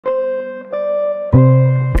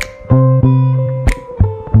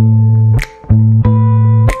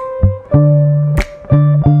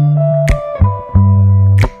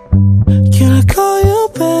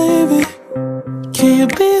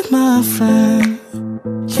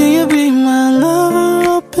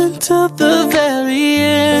till the very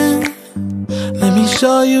end. Let me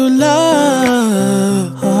show you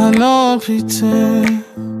love. I don't pretend.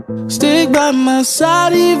 Stick by my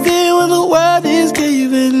side even when the world is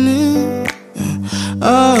giving in.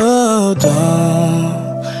 Oh,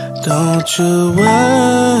 don't you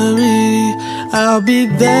worry, I'll be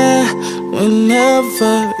there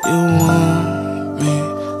whenever you want me.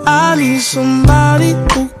 I need somebody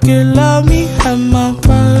who can love me at my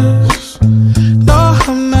worst. No,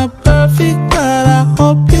 I'm not perfect, but I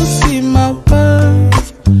hope you see my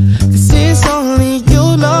worth. 'Cause it's only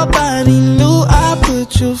you, nobody knew I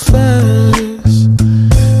put you first.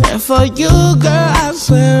 And for you, girl, I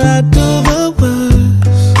swear I do the worst.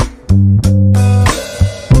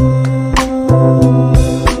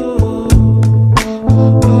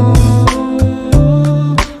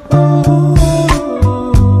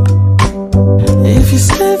 If you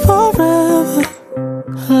stay forever,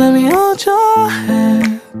 let me hold your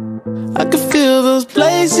hand. I can feel those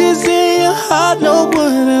places in your heart no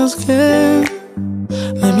one else can.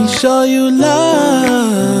 Let me show you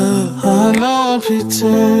love. I don't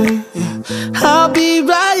pretend. I'll be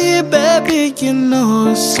right here, baby. You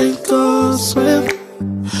know it's sink or swim.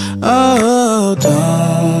 Oh,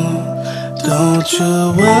 don't you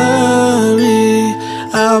worry,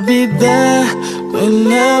 I'll be there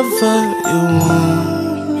whenever you want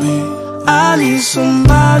me. I need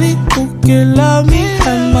somebody who can love me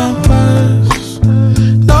at my worst.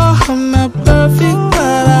 No, I'm not perfect,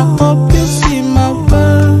 but I hope you see my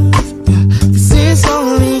worth. 'Cause it's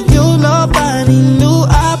only you, nobody knew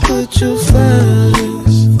I put you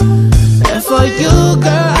first. And for you,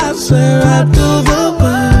 girl, I swear I do the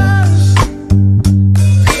worst.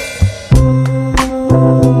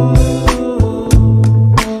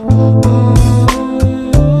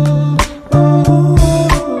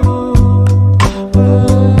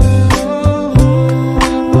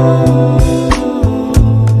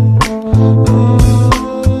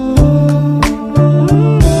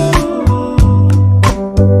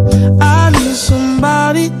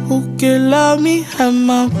 Who can love me at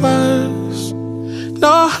my worst.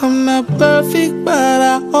 No, I'm not perfect, but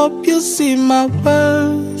I hope you see my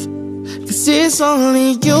worth. 'Cause it's only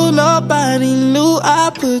you, nobody knew I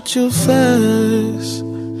put you first.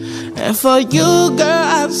 And for you, girl,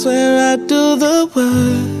 I swear I do the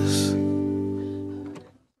worst.